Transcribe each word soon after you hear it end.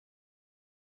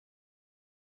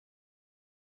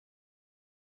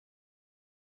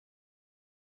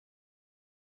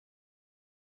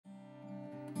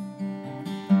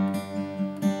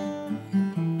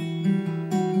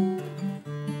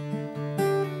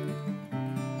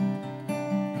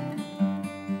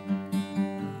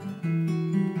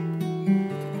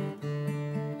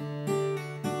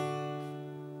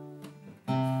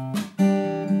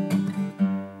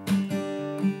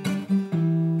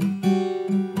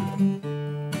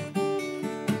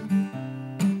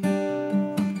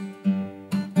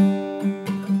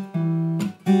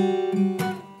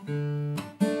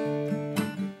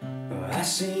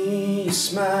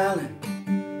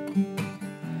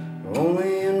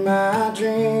my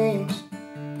dreams.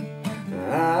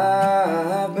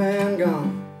 I've been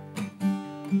gone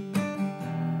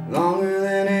longer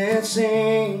than it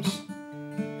seems,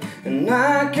 and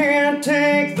I can't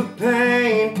take the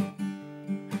pain.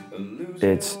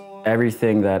 It's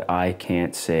everything that I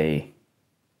can't say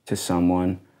to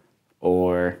someone,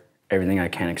 or everything I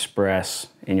can't express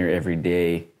in your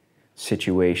everyday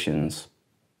situations.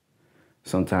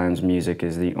 Sometimes music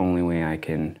is the only way I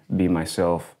can be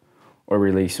myself or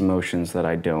release emotions that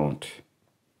I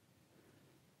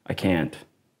can't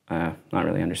not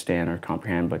really understand or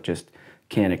comprehend, but just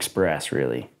can't express,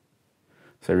 really.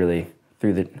 So really,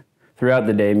 throughout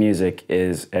the day, music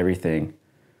is everything.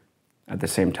 At the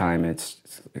same time, it's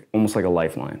almost like a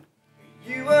lifeline.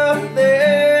 You were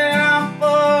there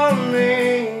for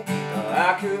me.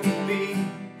 I couldn't be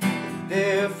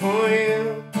there for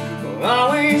you.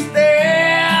 Always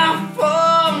there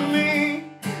for me.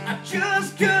 I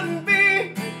just couldn't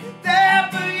be there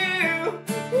for you.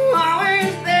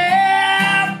 Always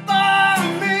there for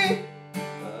me.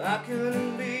 I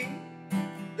couldn't be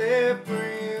there for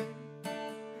you,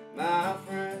 my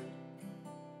friend.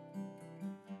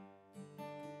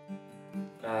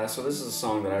 So this is a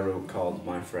song that I wrote called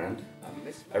My Friend.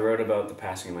 I wrote about the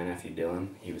passing of my nephew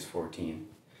Dylan. He was 14.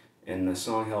 And the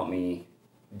song helped me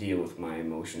deal with my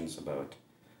emotions about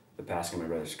the passing of my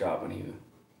brother Scott when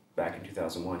back in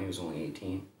 2001, he was only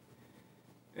 18.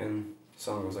 And the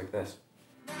song goes like this.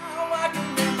 Now I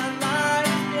can live my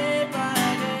life day by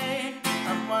day.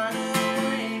 I'm wide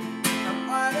awake, I'm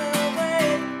wide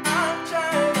awake. I'm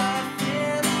tired of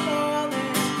feeling all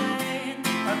this pain.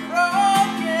 I'm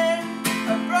broken,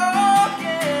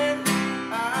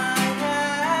 I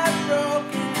have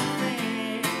broken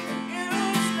things. You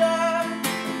stuck,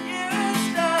 you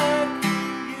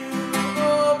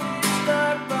always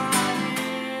stuck by me.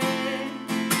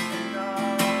 And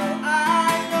all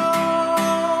I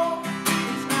know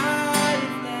is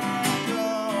I've let go.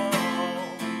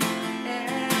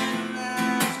 And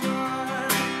that's what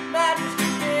matters to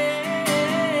me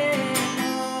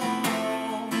most.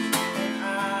 And I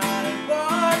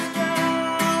was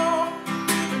down,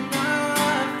 but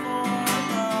not for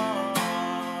long.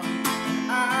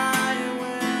 I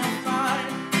will fight,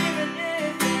 even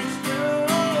if it's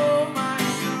through my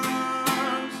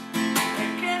songs.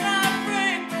 It cannot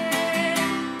break me.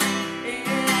 It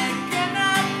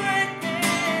cannot break me.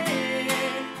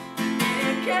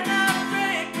 It cannot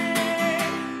break me.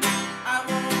 I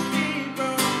won't be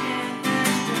broken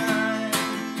this time.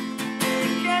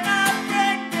 It cannot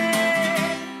break me.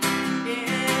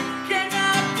 It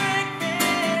cannot break me.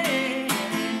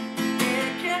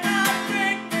 It cannot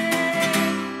break me.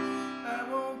 I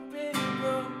won't be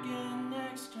broken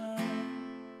next time.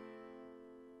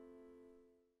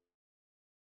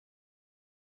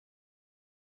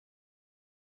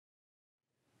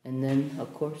 And then,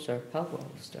 of course, our powwow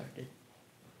started.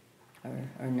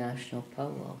 Our national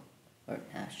powwow, or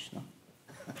national,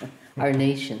 our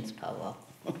nation's powwow.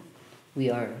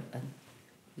 We are,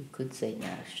 you could say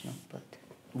national, but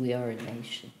we are a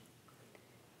nation.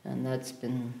 And that's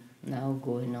been now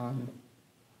going on,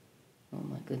 oh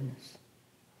my goodness,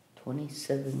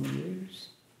 27 years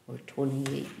or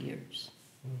 28 years,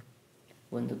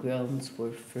 when the grounds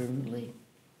were finally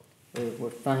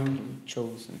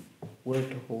chosen where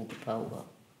to hold the powwow.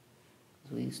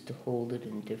 We used to hold it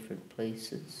in different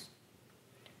places.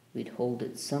 We'd hold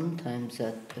it sometimes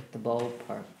at the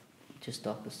ballpark, just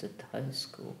opposite the high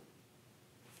school.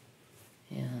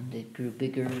 And it grew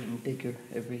bigger and bigger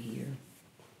every year.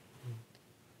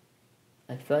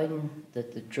 I find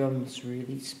that the drums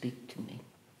really speak to me.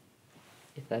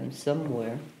 If I'm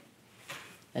somewhere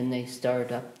and they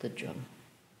start up the drum,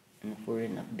 and if we're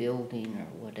in a building or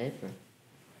whatever,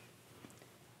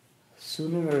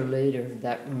 sooner or later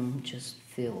that room just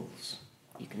fills.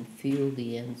 You can feel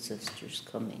the ancestors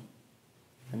coming,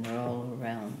 and they're all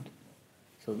around.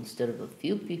 So instead of a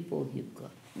few people, you've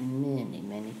got many,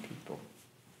 many people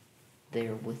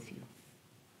there with you.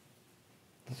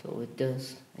 So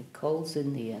it calls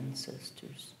in the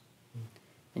ancestors.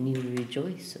 And you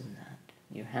rejoice in that.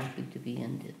 You're happy to be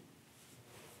Indian.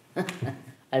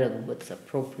 I don't know what's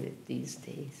appropriate these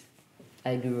days.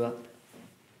 I grew up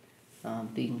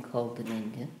being called an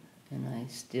Indian, and I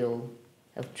still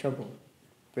have trouble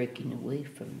breaking away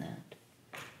from that.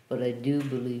 But I do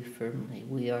believe firmly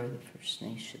we are the First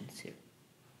Nations here.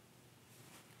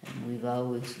 And we've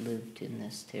always lived in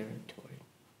this territory.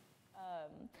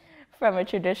 From a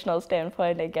traditional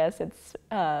standpoint, I guess it's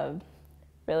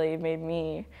really made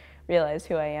me realize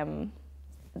who I am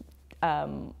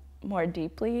more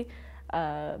deeply.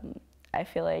 I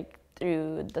feel like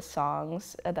through the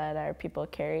songs that our people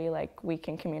carry, like we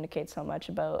can communicate so much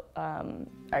about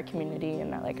our community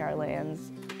and like our lands.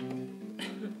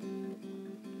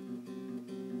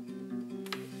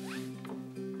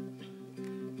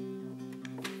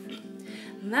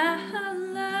 My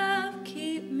love,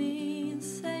 keep me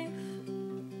safe,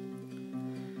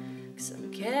 'cause I'm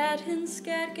getting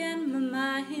scared and my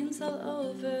mind's all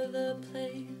over the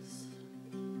place.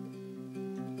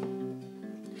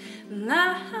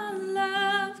 My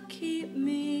love, keep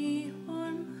me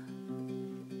warm,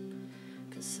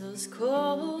 'cause those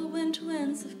cold winter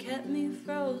winds have kept me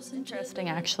frozen. Interesting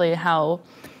actually how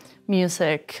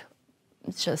music,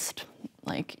 it's just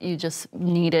like you just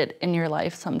need it in your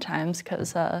life sometimes,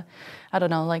 because I don't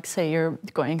know, like say you're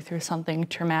going through something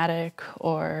traumatic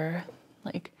or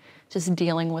like just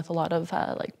dealing with a lot of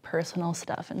like personal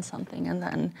stuff and something, and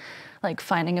then like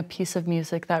finding a piece of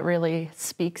music that really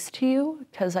speaks to you.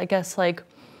 Because I guess like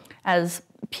as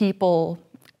people,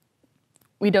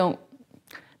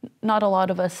 not a lot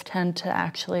of us tend to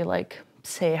actually like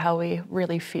say how we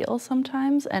really feel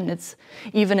sometimes, and it's,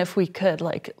 even if we could,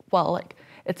 like, well, like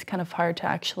it's kind of hard to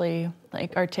actually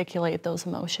like articulate those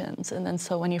emotions. And then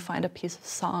so when you find a piece of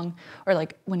song, or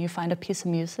like when you find a piece of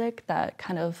music that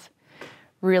kind of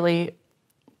really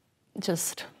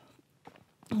just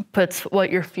puts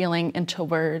what you're feeling into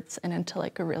words and into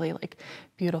like a really like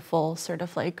beautiful sort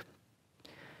of like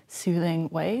soothing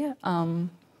way,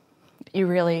 you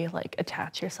really like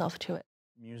attach yourself to it.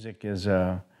 Music is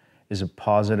a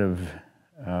positive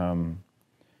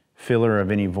filler of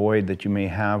any void that you may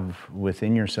have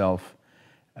within yourself,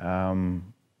 and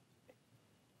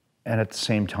at the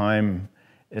same time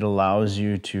it allows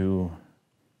you to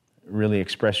really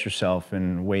express yourself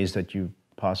in ways that you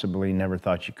possibly never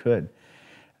thought you could.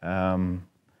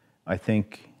 I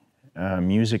think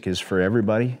music is for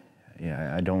everybody.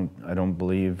 Yeah, I don't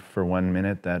believe for 1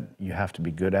 minute that you have to be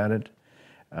good at it.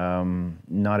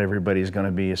 Not everybody's going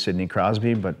to be a Sidney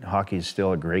Crosby, but hockey is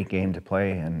still a great game to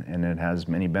play, and it has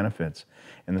many benefits.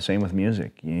 And the same with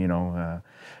music. You know,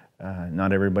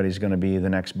 not everybody's going to be the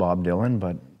next Bob Dylan,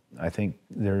 but I think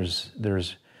there's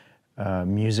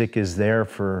music is there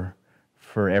for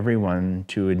everyone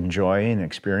to enjoy and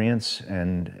experience,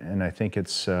 and I think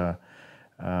it's the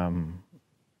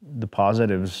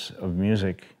positives of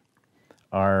music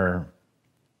are,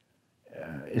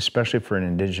 especially for an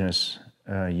Indigenous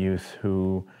youth,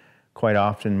 who quite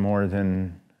often more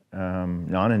than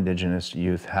non-Indigenous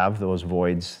youth have those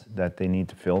voids that they need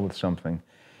to fill with something.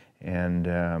 And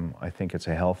I think it's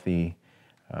a healthy,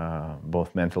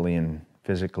 both mentally and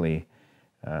physically,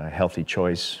 healthy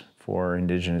choice for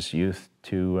Indigenous youth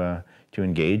to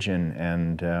engage in.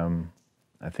 And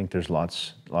I think there's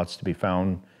lots to be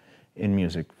found in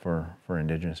music for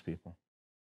Indigenous people.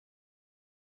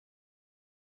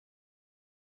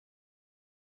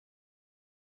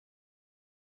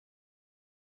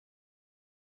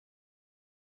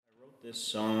 This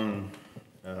song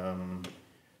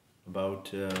about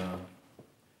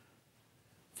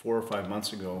 4 or 5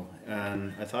 months ago,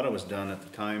 and I thought it was done at the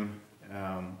time,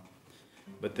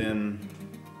 but then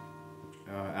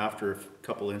after a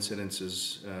couple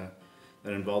incidences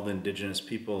that involved Indigenous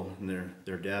people and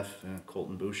their death,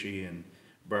 Colton Boushie and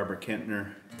Barbara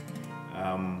Kentner,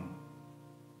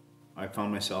 I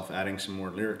found myself adding some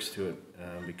more lyrics to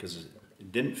it because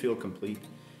it didn't feel complete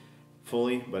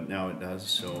fully, but now it does.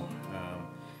 So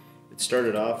it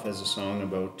started off as a song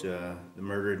about the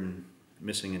murdered and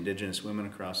missing Indigenous women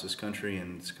across this country,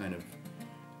 and it's kind of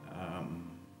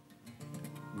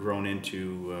grown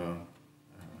into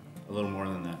a little more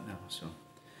than that now. So,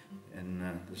 and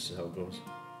this is how it goes.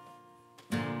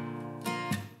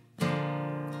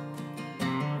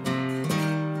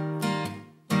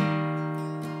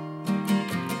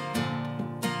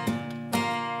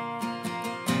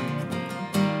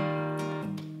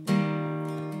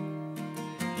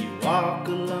 Walk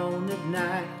alone at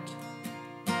night,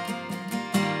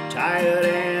 tired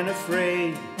and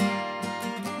afraid.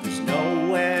 There's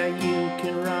nowhere you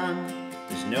can run,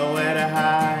 there's nowhere to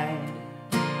hide.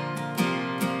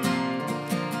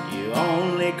 You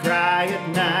only cry at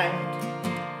night.